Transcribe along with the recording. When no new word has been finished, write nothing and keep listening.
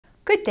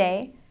Good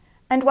day,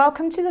 and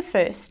welcome to the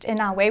first in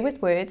our Way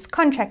with Words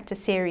contractor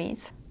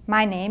series.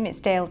 My name is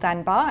Dale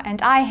Dunbar,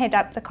 and I head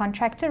up the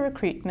contractor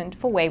recruitment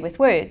for Way with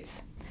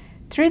Words.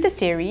 Through the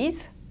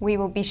series, we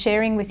will be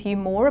sharing with you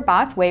more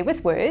about Way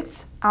with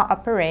Words, our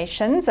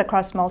operations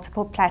across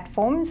multiple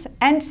platforms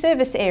and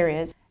service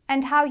areas,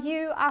 and how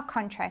you, our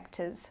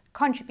contractors,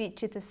 contribute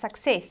to the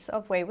success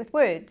of Way with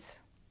Words.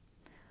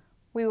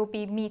 We will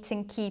be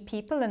meeting key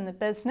people in the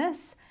business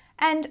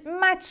and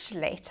much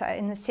later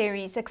in the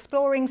series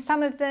exploring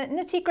some of the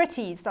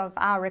nitty-gritties of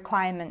our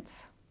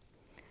requirements.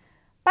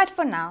 But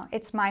for now,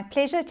 it's my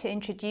pleasure to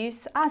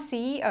introduce our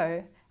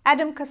CEO,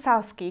 Adam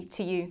Kossowski,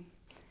 to you.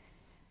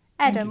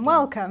 Adam,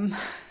 welcome.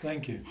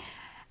 Thank you.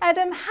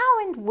 Adam,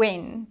 how and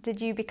when did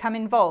you become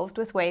involved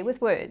with Way with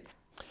Words?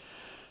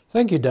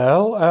 Thank you,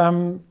 Dale.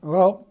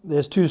 Well,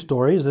 there's two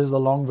stories. There's the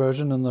long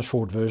version and the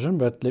short version,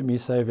 but let me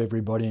save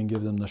everybody and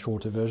give them the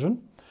shorter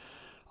version.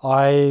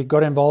 I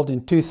got involved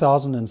in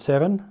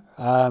 2007,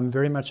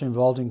 very much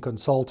involved in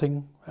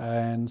consulting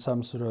and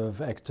some sort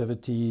of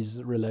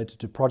activities related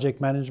to project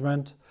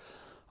management.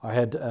 I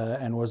had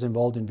and was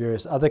involved in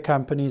various other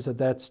companies at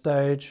that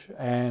stage,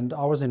 and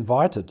I was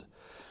invited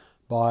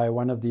by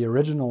one of the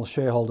original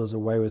shareholders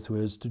of Way with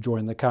Words to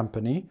join the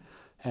company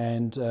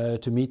and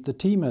to meet the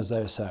team, as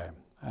they say.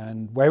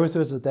 And Way with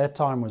Words at that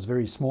time was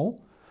very small.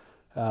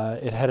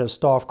 It had a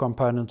staff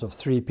component of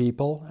 3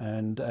 people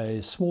and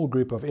a small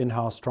group of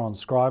in-house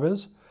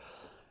transcribers.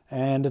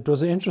 And it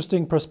was an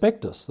interesting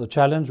prospectus. The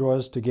challenge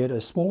was to get a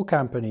small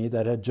company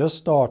that had just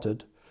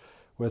started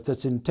with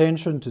its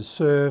intention to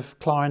serve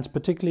clients,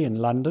 particularly in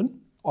London,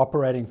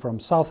 operating from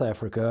South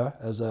Africa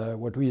as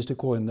what we used to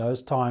call in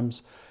those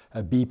times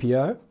a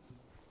BPO.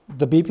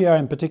 The BPO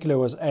in particular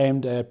was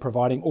aimed at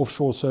providing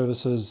offshore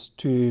services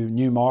to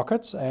new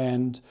markets,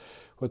 and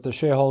with the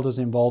shareholders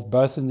involved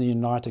both in the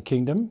United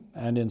Kingdom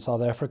and in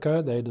South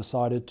Africa, they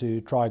decided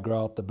to try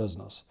grow out the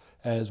business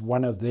as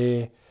one of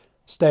their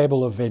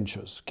stable of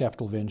ventures,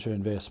 capital venture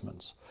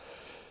investments.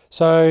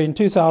 So in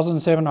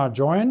 2007 I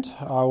joined.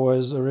 I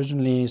was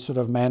originally sort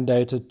of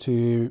mandated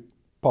to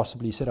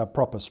possibly set up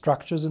proper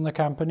structures in the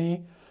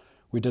company.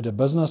 We did a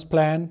business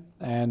plan,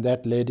 and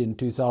that led in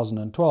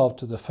 2012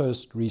 to the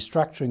first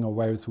restructuring of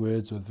Way with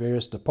Words with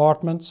various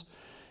departments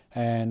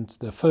and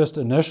the first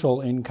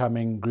initial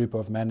incoming group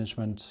of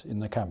management in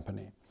the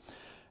company.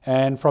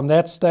 And from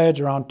that stage,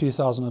 around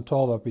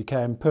 2012, I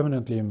became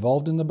permanently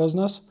involved in the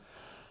business.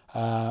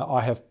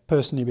 I have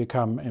personally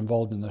become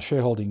involved in the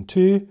shareholding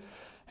too,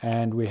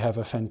 and we have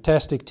a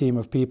fantastic team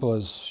of people.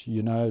 As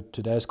you know,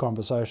 today's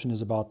conversation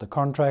is about the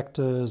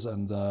contractors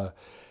and the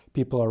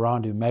people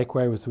around who make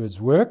Way with Words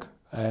work,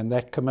 and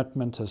that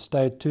commitment has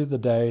stayed to the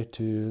day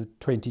to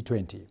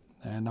 2020,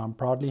 and I'm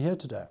proudly here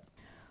today.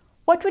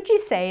 What would you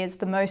say is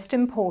the most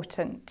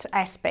important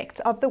aspect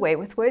of the Way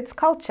with Words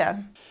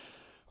culture?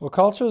 Well,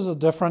 culture is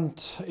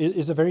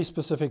a very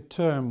specific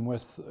term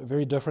with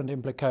very different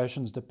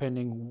implications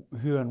depending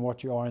who and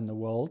what you are in the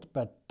world.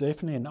 But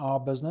definitely in our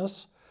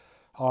business,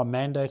 our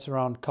mandate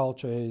around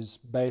culture is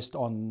based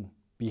on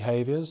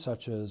behaviors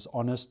such as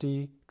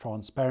honesty,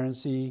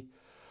 transparency,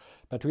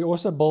 but we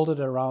also build it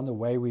around the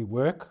way we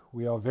work.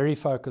 We are very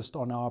focused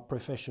on our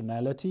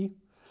professionality.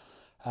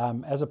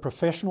 As a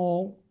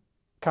professional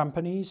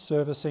company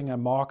servicing a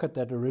market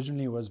that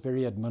originally was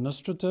very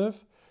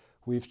administrative,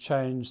 we've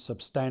changed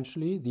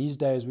substantially. These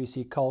days we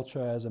see culture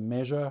as a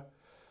measure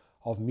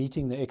of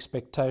meeting the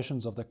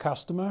expectations of the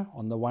customer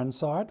on the one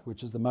side,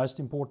 which is the most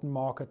important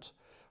market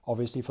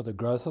obviously for the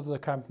growth of the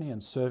company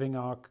and serving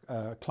our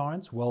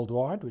clients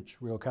worldwide,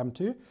 which we'll come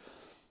to.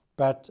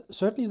 But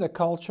certainly the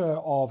culture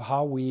of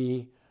how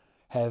we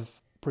have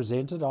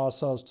presented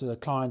ourselves to the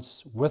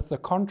clients with the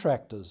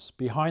contractors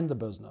behind the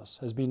business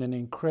has been an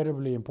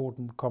incredibly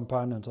important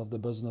component of the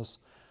business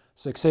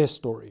success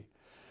story.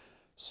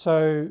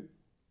 So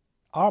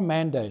our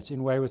mandate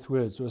in Way with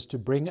Words was to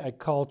bring a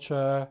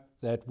culture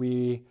that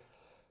we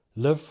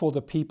live for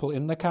the people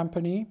in the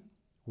company.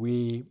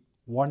 We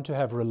want to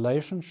have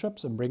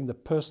relationships and bring the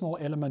personal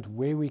element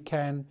where we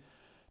can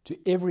to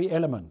every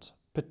element,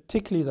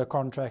 particularly the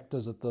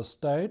contractors at this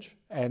stage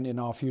and in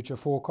our future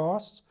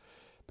forecasts,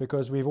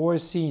 because we've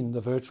always seen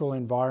the virtual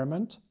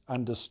environment,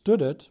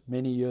 understood it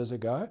many years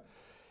ago,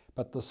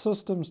 but the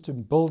systems to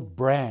build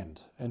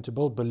brand and to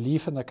build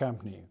belief in the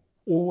company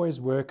always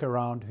work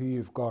around who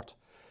you've got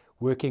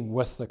working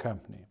with the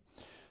company.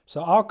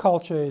 So our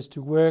culture is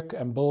to work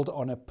and build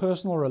on a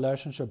personal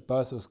relationship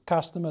both with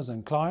customers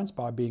and clients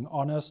by being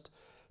honest,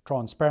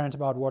 transparent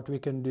about what we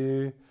can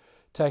do,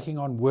 taking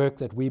on work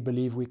that we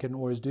believe we can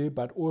always do,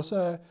 but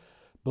also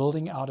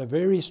building out a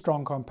very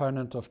strong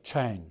component of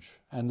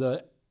change. And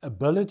the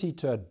ability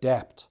to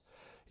adapt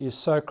is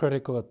so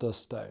critical at this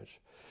stage.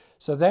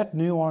 So that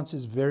nuance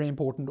is very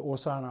important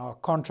also on our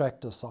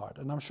contractor side.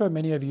 And I'm sure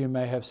many of you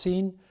may have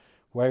seen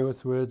Way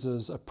with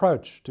Words'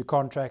 approach to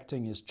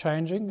contracting is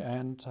changing,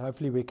 and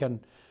hopefully we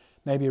can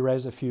maybe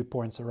raise a few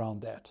points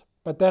around that.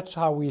 But that's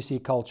how we see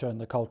culture and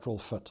the cultural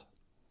fit.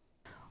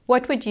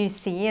 What would you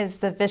see as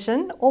the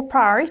vision or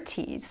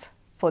priorities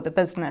for the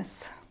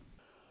business?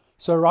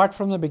 So right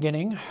from the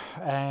beginning,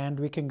 and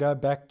we can go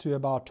back to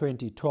about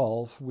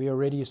 2012, we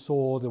already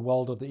saw the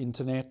world of the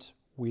internet.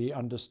 We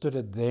understood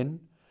it then,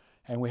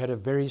 and we had a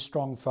very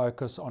strong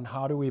focus on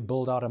how do we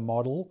build out a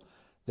model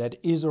that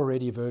is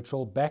already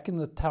virtual. Back in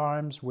the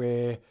times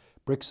where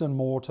bricks and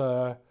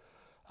mortar,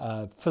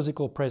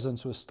 physical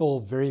presence was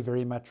still very,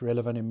 very much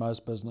relevant in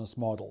most business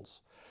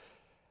models.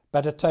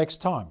 But it takes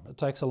time. It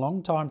takes a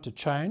long time to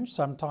change,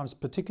 sometimes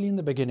particularly in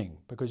the beginning,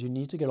 because you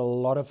need to get a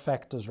lot of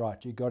factors right.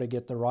 You've got to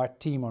get the right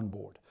team on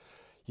board.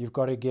 You've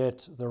got to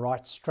get the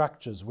right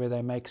structures where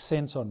they make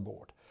sense on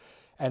board.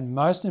 And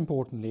most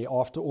importantly,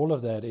 after all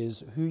of that,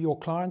 is who your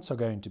clients are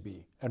going to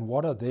be and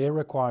what are their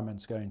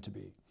requirements going to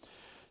be.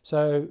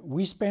 So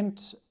we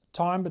spent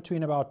time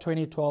between about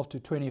 2012 to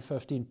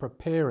 2015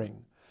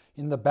 preparing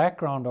in the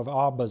background of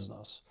our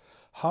business.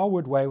 How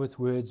would Way with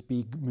Words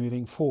be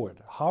moving forward?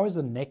 How is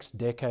the next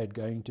decade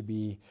going to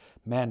be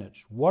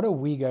managed? What are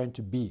we going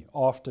to be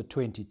after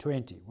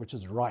 2020, which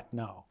is right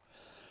now?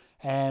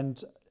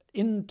 And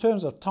in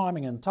terms of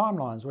timing and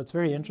timelines, what's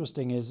very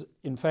interesting is,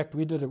 in fact,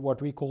 we did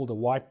what we call the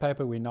white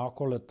paper. We now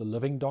call it the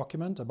living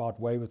document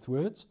about Way with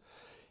Words.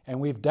 And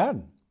we've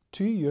done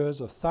 2 years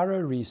of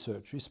thorough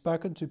research. We've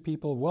spoken to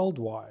people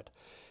worldwide,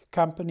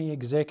 company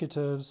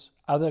executives,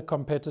 other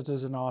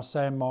competitors in our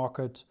same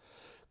market,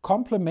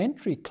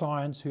 complementary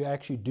clients who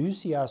actually do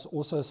see us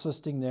also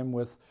assisting them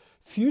with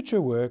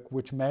future work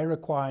which may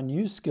require a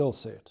new skill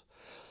set.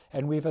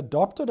 And we've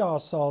adopted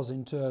ourselves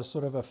into a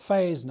sort of a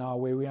phase now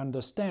where we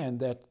understand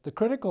that the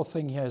critical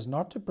thing here is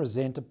not to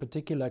present a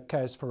particular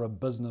case for a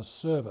business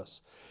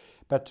service,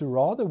 but to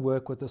rather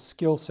work with the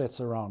skill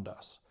sets around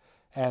us.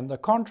 And the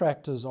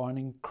contractors are an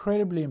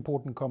incredibly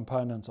important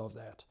component of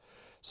that.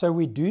 So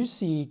we do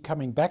see,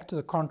 coming back to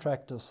the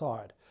contractor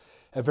side,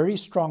 a very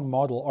strong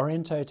model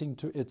orientating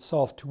to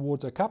itself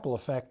towards a couple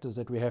of factors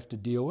that we have to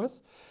deal with.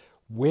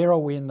 Where are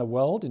we in the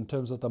world in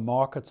terms of the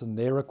markets and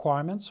their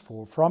requirements,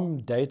 from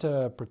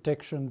data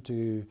protection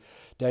to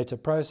data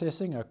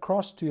processing,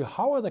 across to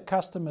how are the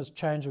customers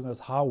changing with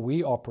how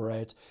we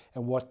operate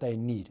and what they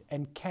need,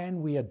 and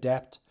can we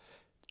adapt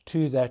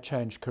to that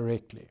change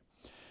correctly.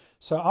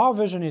 So our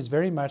vision is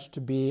very much to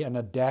be an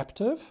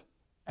adaptive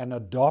and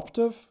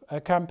adaptive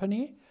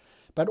company,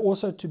 but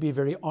also to be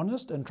very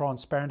honest and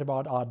transparent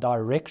about our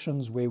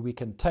directions where we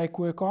can take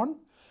work on,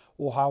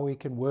 or how we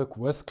can work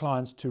with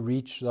clients to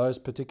reach those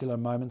particular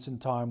moments in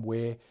time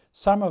where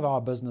some of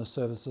our business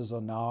services are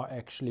now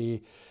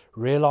actually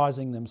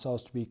realizing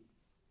themselves to be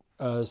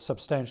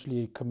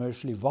substantially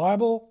commercially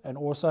viable and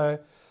also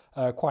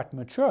quite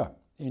mature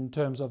in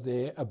terms of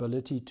their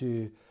ability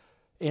to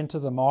enter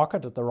the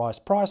market at the right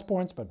price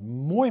points, but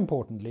more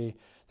importantly,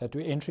 that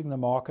we're entering the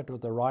market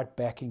with the right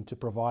backing to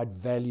provide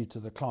value to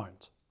the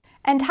client.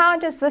 And how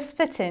does this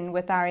fit in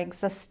with our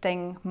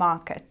existing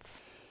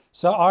markets?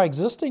 So our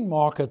existing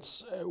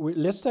markets,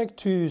 let's take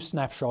 2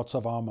 snapshots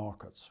of our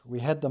markets. We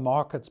had the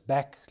markets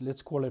back,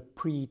 let's call it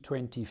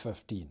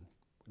pre-2015.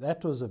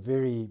 That was a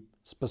very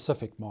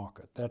specific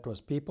market. That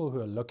was people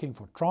who are looking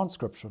for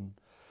transcription,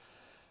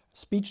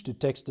 speech to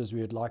text as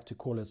we would like to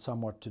call it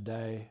somewhat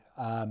today,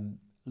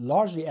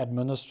 largely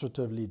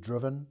administratively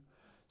driven,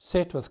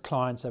 set with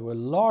clients that were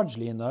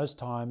largely in those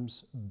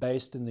times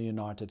based in the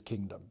United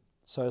Kingdom.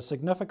 So a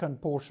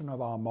significant portion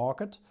of our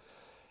market,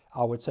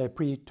 I would say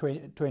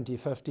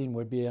pre-2015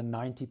 would be a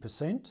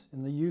 90%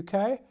 in the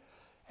UK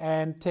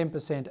and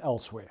 10%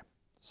 elsewhere.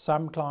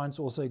 Some clients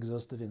also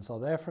existed in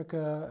South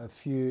Africa, a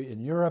few in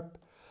Europe,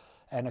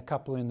 and a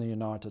couple in the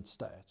United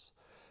States.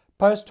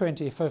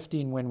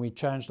 Post-2015, when we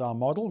changed our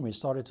model and we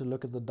started to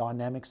look at the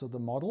dynamics of the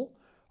model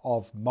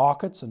of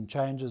markets and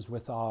changes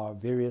with our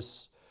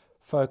various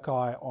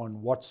foci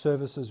on what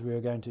services we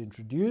were going to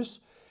introduce,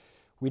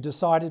 we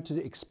decided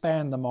to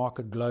expand the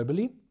market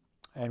globally,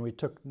 and we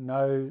took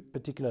no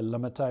particular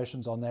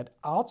limitations on that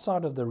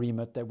outside of the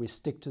remit that we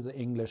stick to the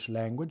English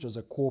language as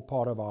a core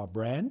part of our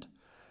brand,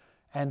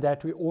 and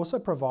that we also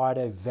provide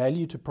a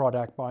value to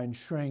product by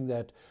ensuring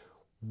that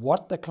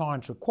what the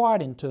client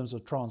required in terms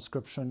of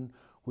transcription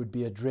would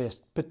be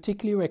addressed,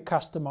 particularly where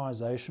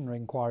customization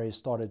inquiries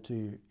started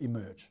to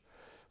emerge.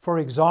 For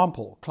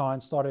example,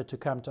 clients started to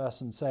come to us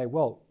and say,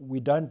 well,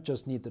 we don't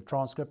just need the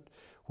transcript,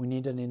 we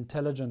need an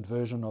intelligent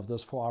version of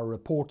this for our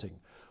reporting,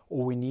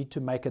 or we need to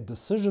make a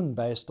decision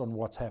based on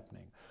what's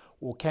happening,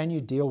 or can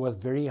you deal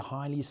with very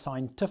highly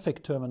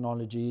scientific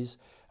terminologies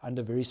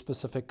under very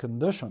specific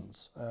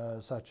conditions,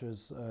 such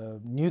as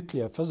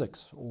nuclear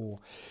physics.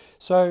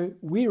 So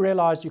we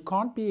realized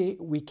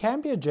we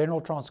can be a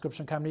general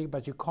transcription company,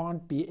 but you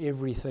can't be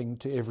everything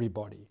to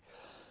everybody.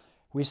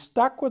 We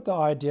stuck with the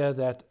idea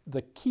that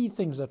the key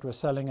things that were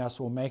selling us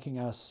or making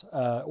us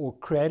or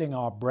creating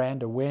our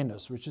brand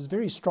awareness, which is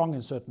very strong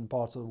in certain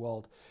parts of the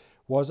world,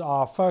 was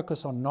our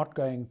focus on not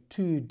going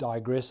too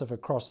digressive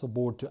across the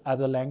board to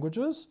other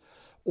languages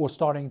or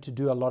starting to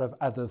do a lot of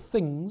other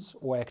things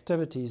or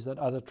activities that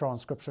other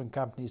transcription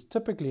companies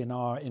typically in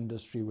our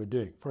industry were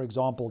doing. For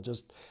example,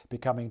 just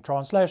becoming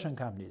translation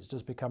companies,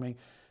 just becoming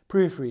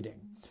proofreading.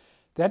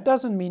 That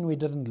doesn't mean we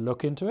didn't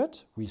look into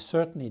it. We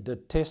certainly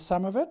did test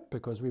some of it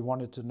because we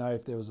wanted to know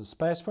if there was a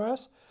space for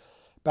us.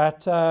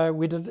 But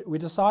we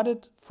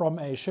decided from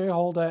a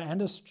shareholder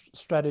and a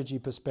strategy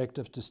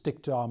perspective to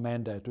stick to our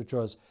mandate, which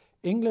was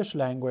English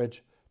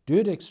language, do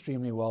it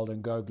extremely well,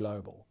 and go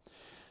global.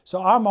 So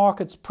our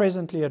markets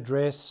presently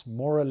address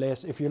more or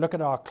less, if you look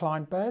at our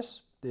client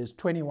base, there's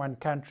 21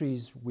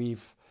 countries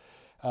we've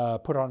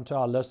put onto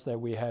our list that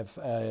we have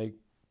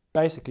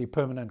basically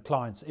permanent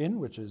clients in,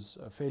 which is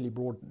a fairly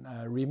broad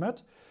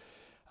remit.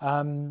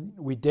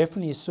 We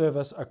definitely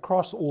service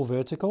across all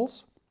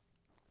verticals.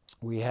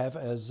 We have,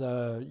 as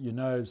you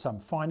know, some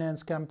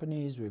finance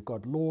companies, we've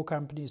got law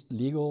companies,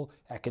 legal,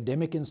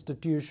 academic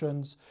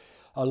institutions,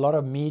 a lot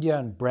of media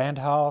and brand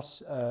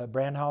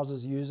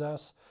houses use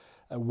us.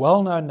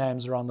 Well-known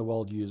names around the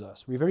world use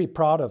us. We're very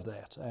proud of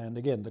that. And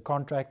again, the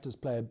contractors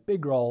play a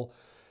big role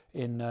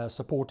in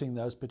supporting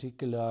those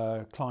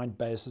particular client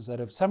bases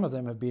that some of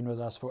them have been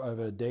with us for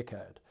over a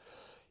decade.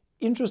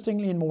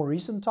 Interestingly, in more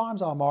recent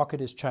times, our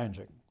market is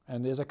changing.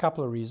 And there's a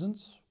couple of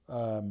reasons,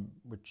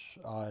 which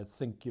I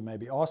think you may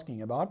be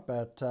asking about.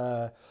 But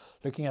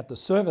looking at the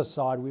service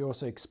side, we're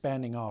also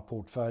expanding our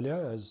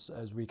portfolio,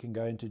 as we can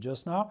go into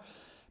just now.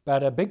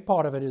 But a big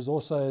part of it is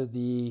also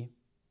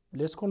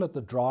let's call it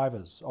the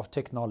drivers of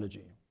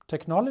technology.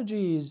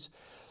 Technologies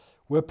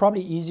were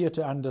probably easier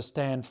to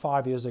understand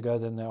 5 years ago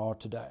than they are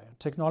today.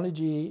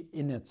 Technology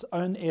in its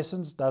own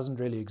essence doesn't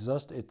really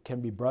exist. It can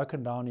be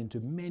broken down into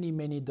many,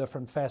 many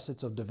different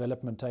facets of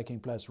development taking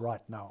place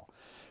right now,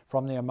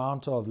 from the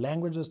amount of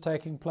languages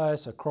taking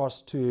place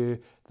across to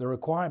the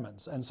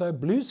requirements. And so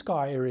blue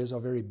sky areas are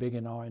very big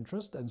in our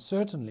interest, and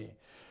certainly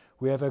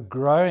we have a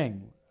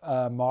growing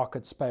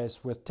market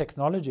space with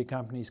technology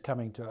companies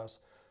coming to us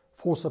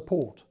for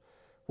support,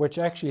 which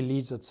actually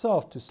leads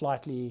itself to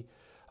slightly,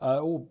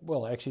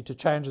 to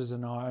changes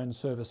in our own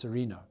service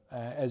arena.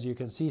 As you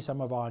can see, some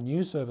of our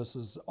new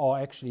services are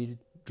actually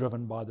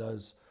driven by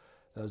those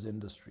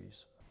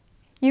industries.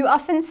 You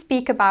often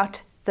speak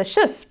about the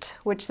shift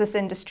which this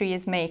industry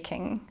is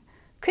making.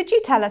 Could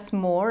you tell us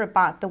more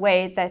about the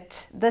way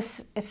that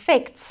this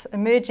affects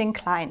emerging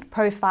client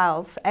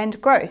profiles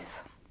and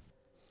growth?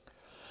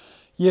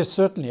 Yes,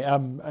 certainly,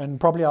 and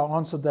probably I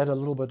answered that a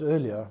little bit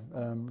earlier,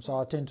 so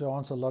I tend to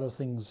answer a lot of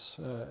things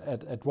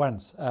at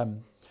once.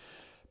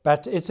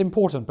 But it's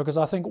important because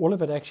I think all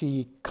of it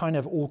actually kind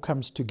of all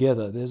comes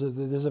together. There's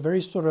a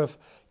very sort of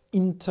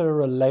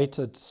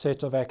interrelated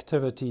set of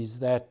activities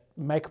that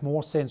make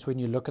more sense when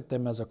you look at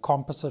them as a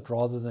composite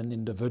rather than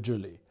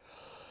individually.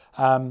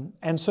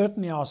 And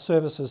certainly our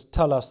services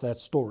tell us that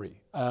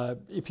story.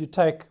 If you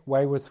take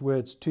Way with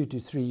Words 2 to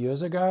 3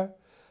 years ago,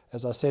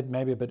 as I said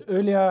maybe a bit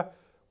earlier,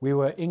 we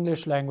were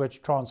English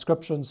language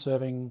transcription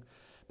serving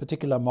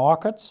particular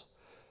markets.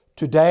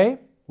 Today,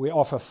 we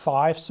offer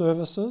 5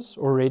 services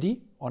already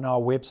on our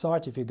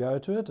website if you go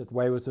to it at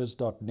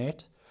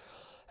waywithwords.net.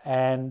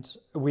 And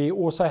we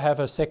also have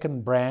a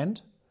second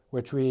brand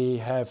which we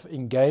have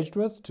engaged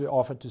with to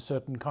offer to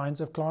certain kinds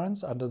of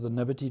clients under the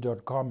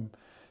nibity.com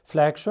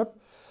flagship.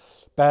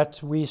 But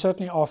we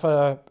certainly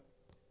offer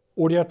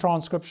audio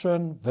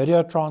transcription,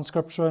 video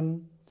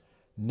transcription.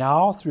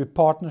 Now, through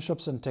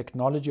partnerships and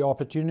technology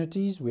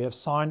opportunities, we have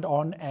signed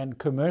on and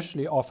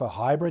commercially offer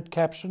hybrid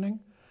captioning,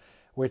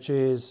 which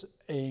is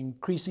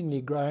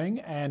increasingly growing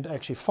and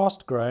actually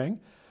fast growing.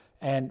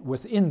 And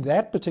within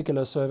that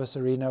particular service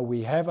arena,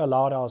 we have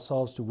allowed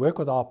ourselves to work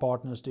with our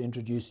partners to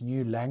introduce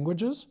new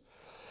languages.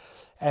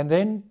 And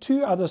then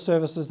 2 other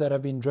services that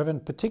have been driven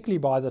particularly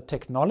by the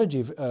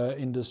technology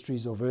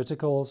industries or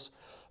verticals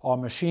are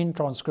machine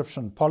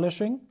transcription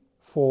polishing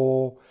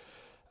for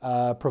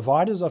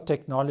providers of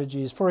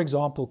technologies, for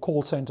example,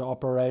 call center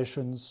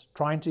operations,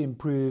 trying to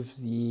improve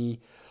the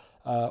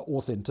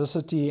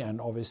authenticity and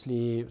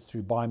obviously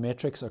through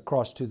biometrics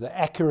across to the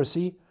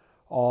accuracy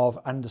of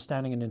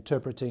understanding and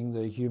interpreting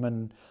the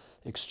human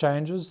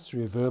exchanges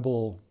through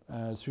verbal,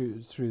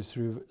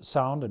 through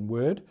sound and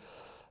word.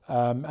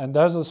 And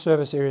those are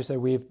service areas that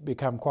we've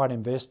become quite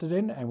invested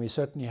in, and we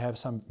certainly have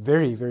some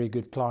very, very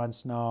good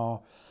clients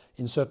now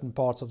in certain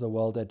parts of the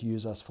world that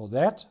use us for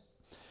that.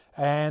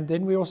 And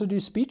then we also do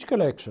speech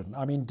collection.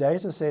 I mean,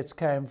 data sets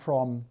came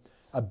from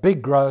a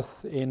big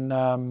growth in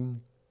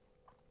an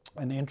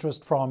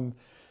interest from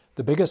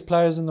the biggest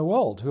players in the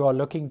world who are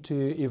looking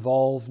to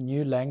evolve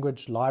new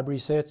language library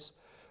sets,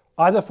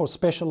 either for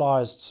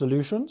specialized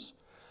solutions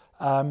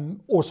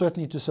or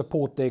certainly to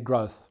support their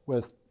growth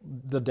with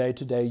the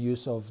day-to-day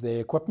use of their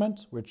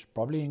equipment, which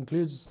probably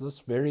includes this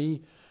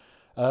very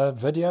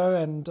video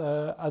and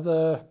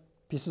other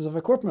pieces of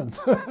equipment.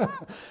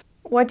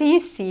 What do you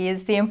see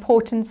as the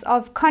importance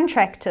of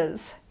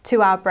contractors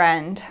to our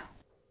brand?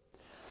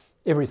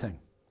 Everything.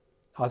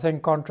 I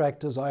think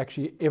contractors are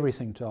actually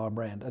everything to our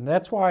brand. And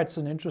that's why it's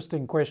an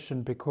interesting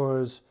question,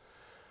 because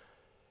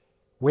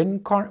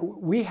when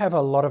we have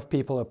a lot of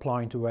people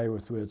applying to Way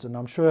with Words, and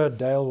I'm sure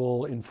Dale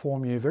will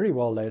inform you very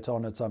well later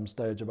on at some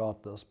stage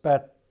about this,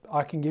 but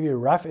I can give you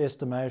rough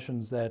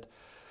estimations that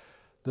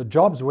the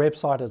jobs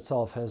website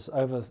itself has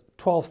over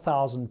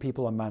 12,000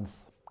 people a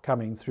month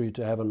coming through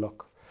to have a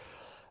look.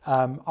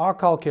 Our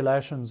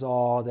calculations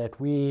are that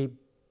we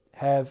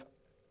have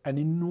an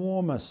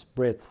enormous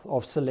breadth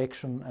of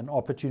selection and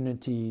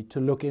opportunity to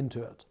look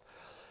into it.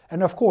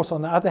 And of course,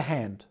 on the other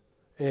hand,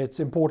 it's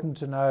important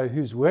to know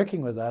who's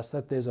working with us,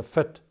 that there's a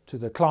fit to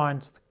the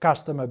client, the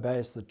customer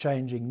base, the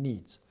changing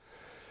needs.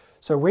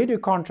 So where do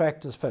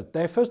contractors fit?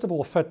 They first of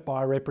all fit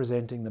by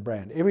representing the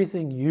brand.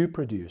 Everything you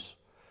produce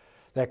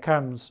that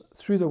comes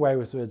through the Way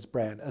with Words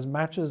brand, as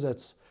much as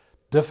it's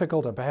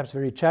difficult and perhaps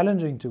very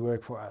challenging to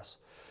work for us,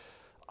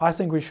 I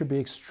think we should be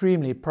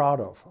extremely proud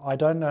of. I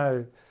don't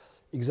know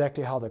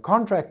exactly how the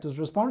contractors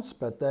respond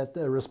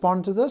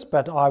to this,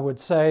 but I would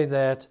say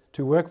that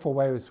to work for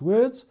Way with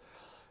Words,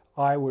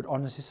 I would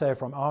honestly say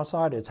from our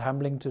side, it's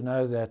humbling to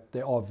know that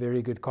there are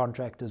very good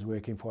contractors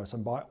working for us.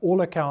 And by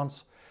all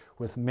accounts,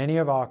 with many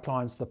of our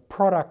clients, the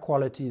product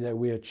quality that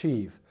we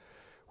achieve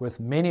with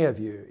many of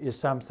you is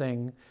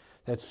something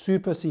that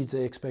supersedes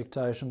the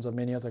expectations of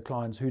many of the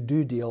clients who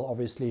do deal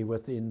obviously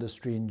with the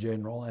industry in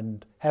general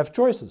and have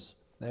choices.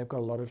 They've got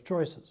a lot of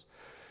choices.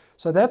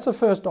 So that's the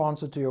first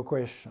answer to your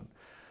question.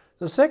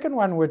 The second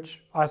one,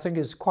 which I think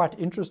is quite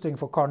interesting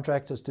for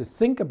contractors to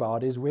think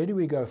about, is where do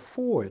we go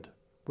forward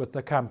with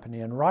the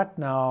company? And right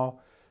now,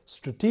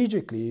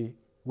 strategically,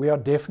 we are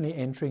definitely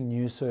entering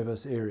new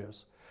service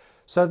areas.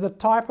 So the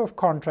type of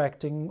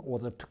contracting or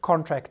the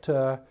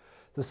contractor,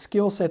 the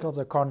skill set of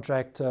the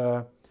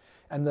contractor,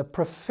 and the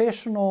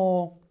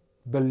professional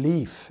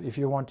belief, if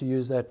you want to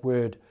use that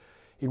word,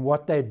 in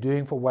what they're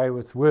doing for Way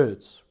with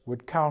Words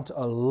would count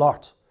a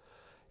lot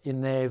in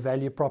their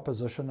value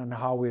proposition and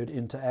how we would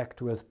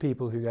interact with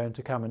people who are going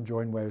to come and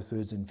join Way with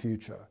Words in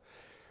future.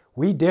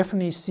 We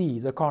definitely see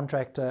the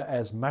contractor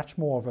as much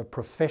more of a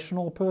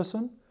professional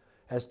person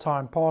as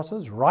time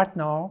passes. Right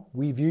now,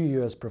 we view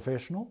you as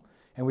professional,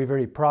 and we're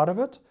very proud of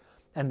it,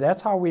 and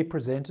that's how we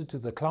present it to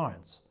the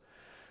clients.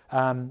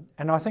 And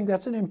I think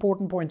that's an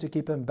important point to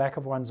keep in the back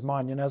of one's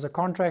mind. You know, as a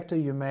contractor,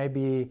 you may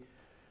be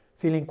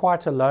feeling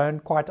quite alone,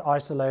 quite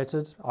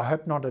isolated. I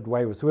hope not at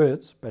Way with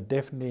Words, but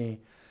definitely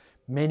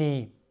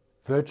many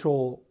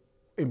virtual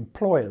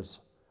employers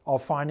are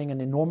finding an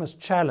enormous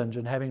challenge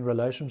in having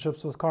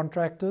relationships with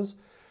contractors.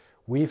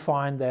 We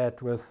find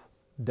that with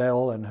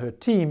Dale and her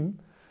team,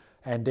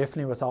 and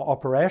definitely with our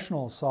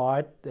operational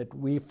side, that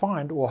we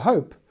find or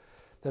hope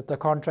that the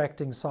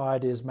contracting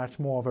side is much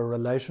more of a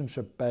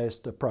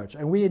relationship-based approach.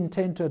 And we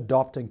intend to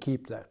adopt and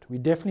keep that. We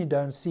definitely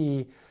don't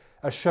see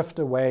a shift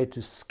away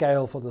to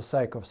scale for the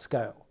sake of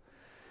scale.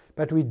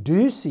 But we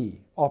do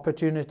see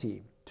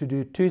opportunity to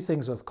do two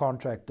things with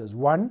contractors.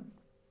 One,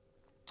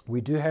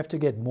 we do have to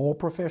get more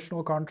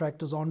professional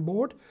contractors on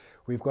board.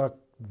 We've got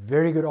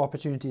very good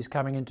opportunities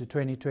coming into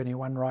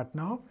 2021 right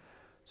now.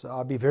 So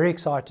I'll be very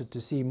excited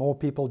to see more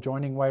people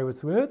joining Way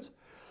with Words.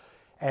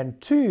 And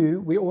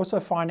two, we're also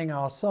finding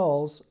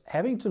ourselves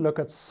having to look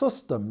at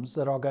systems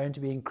that are going to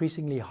be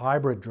increasingly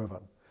hybrid driven.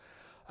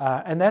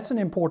 And that's an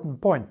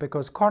important point,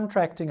 because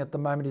contracting at the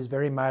moment is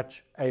very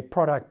much a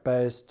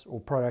product-based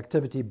or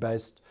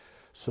productivity-based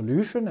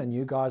solution, and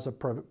you guys are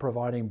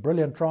providing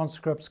brilliant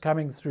transcripts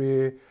coming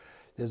through.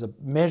 There's a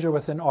measure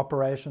within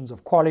operations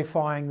of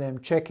qualifying them,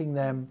 checking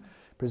them,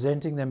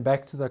 presenting them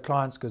back to the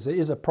clients, because there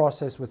is a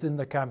process within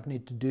the company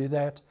to do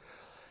that.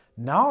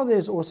 Now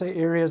there's also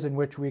areas in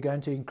which we're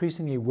going to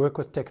increasingly work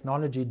with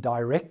technology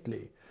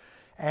directly,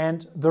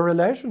 and the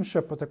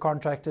relationship with the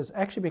contractors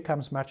actually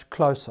becomes much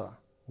closer.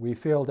 We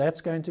feel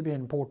that's going to be an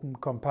important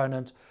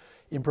component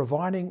in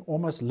providing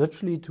almost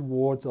literally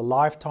towards a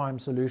lifetime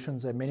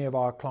solutions that many of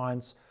our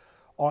clients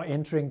are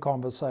entering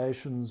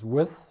conversations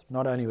with,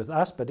 not only with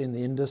us, but in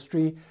the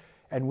industry.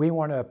 And we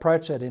want to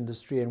approach that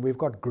industry, and we've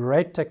got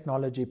great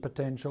technology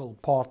potential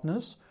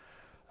partners,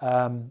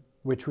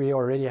 which we are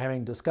already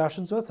having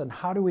discussions with, and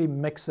how do we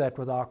mix that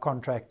with our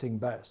contracting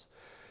base?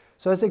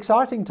 So it's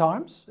exciting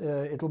times.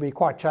 It'll be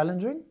quite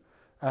challenging.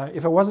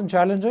 If it wasn't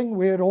challenging,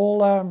 we'd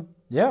all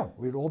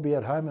be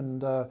at home,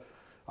 and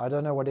I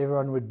don't know what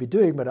everyone would be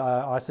doing, but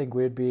I think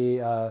we'd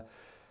be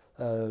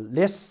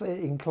less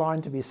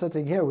inclined to be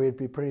sitting here. We'd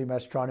be pretty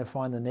much trying to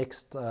find the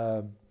next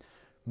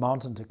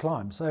mountain to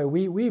climb. So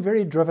we're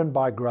very driven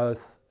by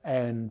growth,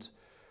 and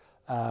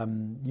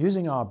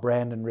using our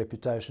brand and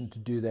reputation to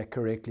do that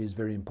correctly is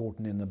very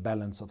important in the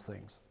balance of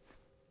things.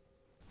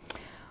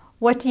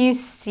 What do you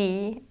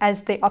see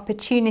as the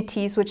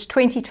opportunities which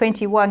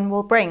 2021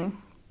 will bring?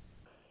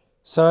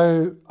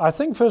 So I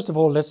think, first of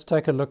all, let's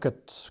take a look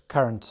at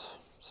current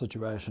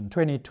situation,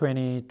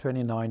 2020,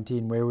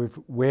 2019,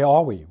 where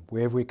are we?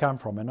 Where have we come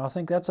from? And I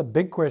think that's a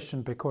big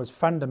question, because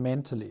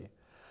fundamentally,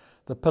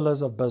 the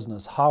pillars of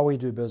business, how we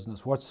do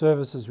business, what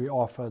services we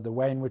offer, the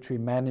way in which we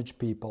manage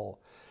people,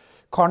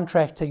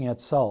 contracting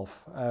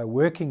itself,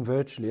 working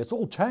virtually, it's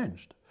all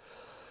changed.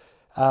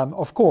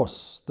 Of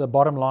course, the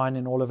bottom line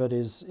in all of it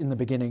is, in the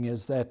beginning,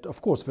 is that,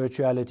 of course,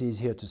 virtuality is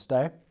here to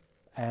stay.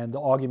 And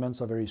the arguments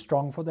are very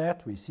strong for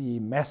that. We see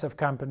massive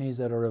companies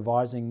that are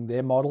revising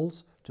their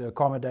models to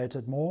accommodate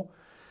it more.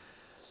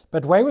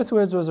 But Way with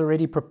Words was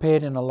already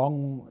prepared in a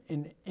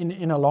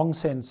long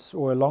sense,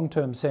 or a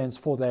long-term sense,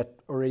 for that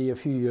already a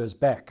few years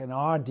back. And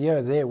our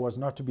idea there was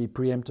not to be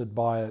preempted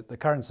by the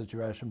current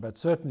situation, but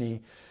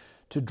certainly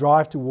to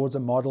drive towards a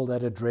model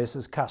that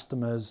addresses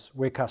customers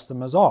where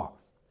customers are,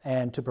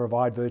 and to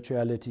provide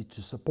virtuality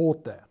to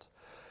support that.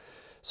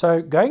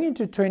 So going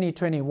into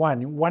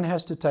 2021, one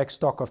has to take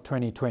stock of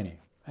 2020.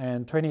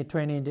 And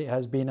 2020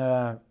 has been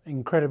an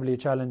incredibly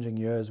challenging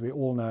year, as we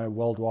all know,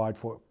 worldwide,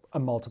 for a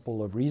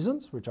multiple of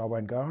reasons, which I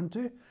won't go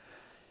into.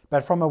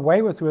 But from a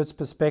Way with Words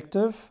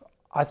perspective,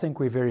 I think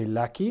we're very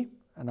lucky,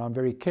 and I'm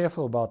very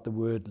careful about the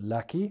word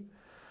lucky.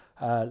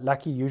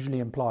 Lucky usually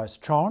implies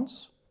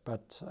chance,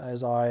 but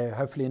as I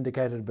hopefully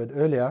indicated a bit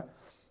earlier,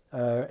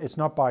 it's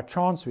not by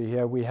chance we're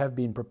here. We have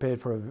been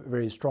prepared for a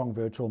very strong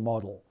virtual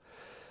model.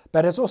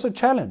 But it's also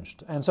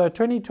challenged. And so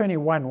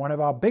 2021, one of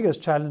our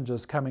biggest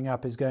challenges coming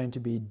up is going to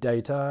be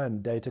data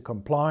and data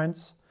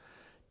compliance.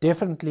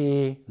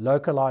 Definitely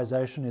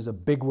localization is a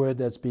big word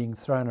that's being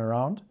thrown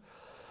around.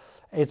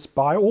 It's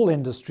by all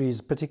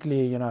industries,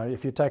 particularly,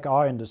 if you take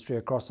our industry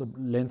across the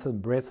length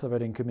and breadth of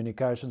it in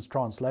communications,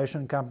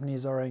 translation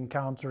companies are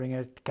encountering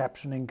it,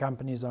 captioning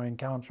companies are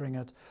encountering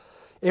it.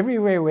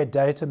 Everywhere where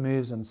data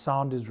moves and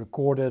sound is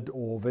recorded,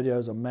 or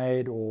videos are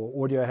made,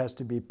 or audio has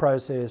to be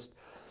processed,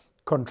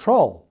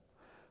 control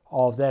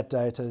of that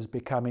data is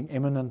becoming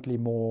eminently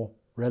more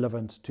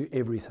relevant to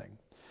everything.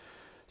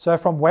 So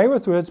from Way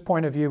with Words'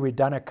 point of view, we've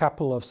done a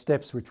couple of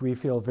steps which we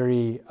feel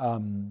very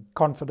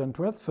confident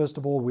with. First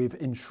of all, we've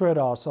ensured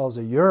ourselves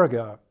a year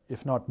ago,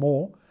 if not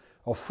more,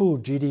 of full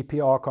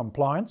GDPR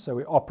compliance. So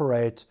we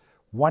operate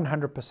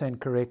 100%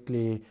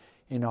 correctly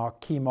in our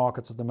key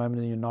markets at the moment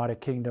in the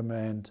United Kingdom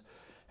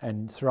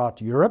and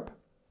throughout Europe.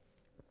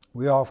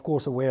 We are, of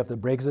course, aware of the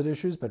Brexit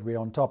issues, but we're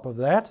on top of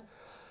that.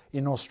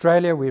 In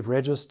Australia, we've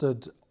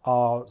registered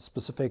our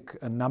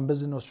specific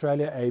numbers in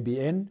Australia,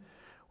 ABN.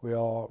 We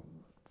are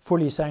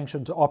fully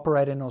sanctioned to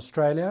operate in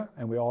Australia,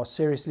 and we are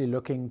seriously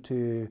looking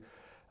to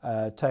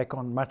take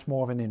on much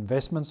more of an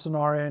investment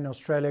scenario in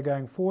Australia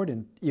going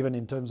forward, even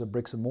in terms of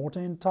bricks and mortar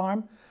in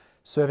time,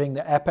 serving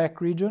the APAC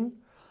region.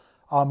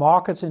 Our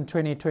markets in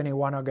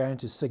 2021 are going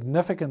to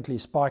significantly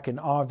spike, in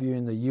our view,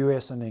 in the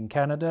US and in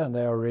Canada, and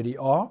they already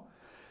are.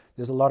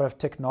 There's a lot of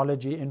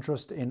technology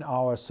interest in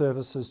our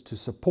services to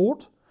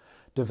support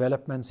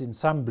developments in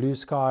some blue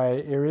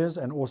sky areas,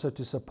 and also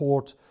to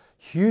support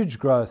huge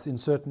growth in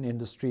certain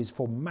industries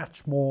for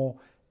much more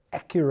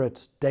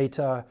accurate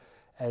data,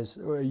 as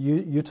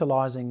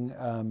utilizing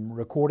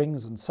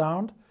recordings and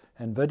sound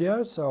and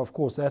video. So of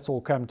course that's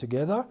all come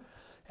together,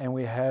 and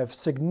we have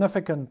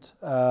significant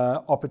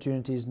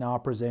opportunities now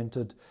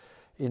presented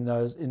in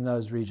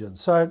those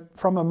regions. So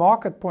from a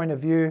market point of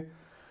view,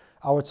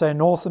 I would say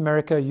North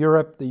America,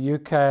 Europe, the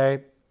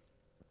UK,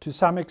 to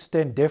some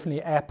extent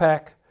definitely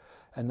APAC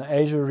and the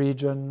Asia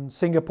region.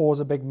 Singapore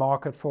is a big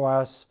market for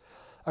us.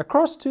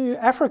 Across to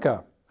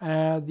Africa,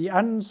 the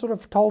unsort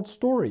of told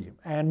story.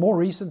 And more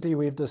recently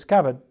we've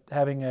discovered,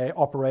 having an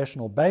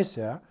operational base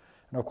here,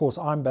 and of course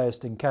I'm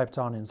based in Cape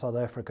Town in South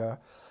Africa,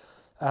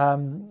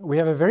 we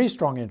have a very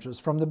strong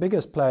interest from the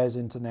biggest players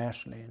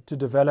internationally to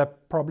develop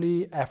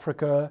probably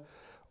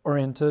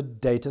Africa-oriented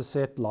data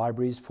set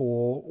libraries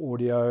for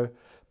audio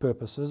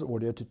purposes,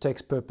 audio to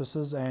text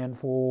purposes, and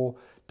for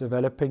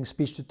developing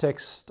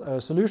speech-to-text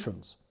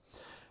solutions.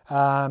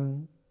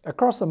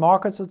 Across the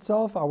markets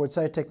itself, I would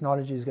say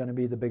technology is going to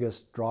be the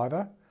biggest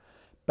driver.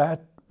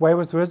 But Way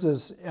with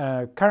Words'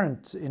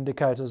 current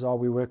indicators are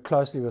we work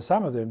closely with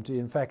some of them to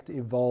in fact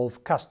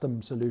evolve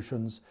custom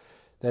solutions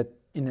that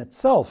in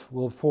itself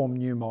will form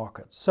new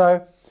markets.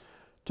 So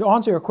to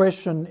answer your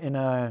question in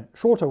a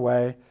shorter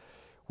way,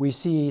 we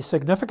see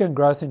significant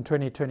growth in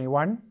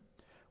 2021.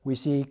 We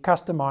see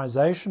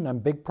customization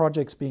and big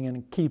projects being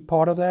a key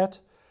part of that.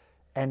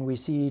 And we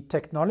see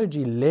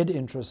technology-led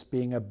interest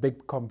being a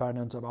big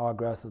component of our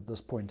growth at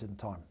this point in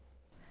time.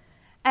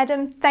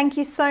 Adam, thank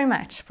you so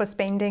much for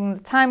spending the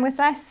time with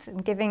us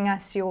and giving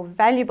us your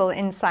valuable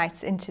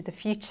insights into the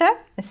future,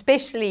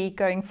 especially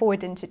going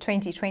forward into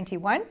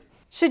 2021.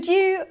 Should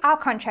you, our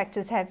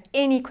contractors, have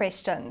any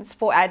questions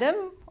for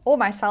Adam or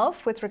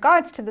myself with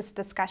regards to this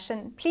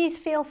discussion, please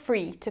feel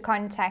free to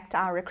contact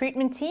our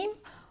recruitment team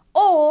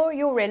or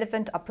your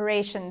relevant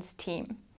operations team.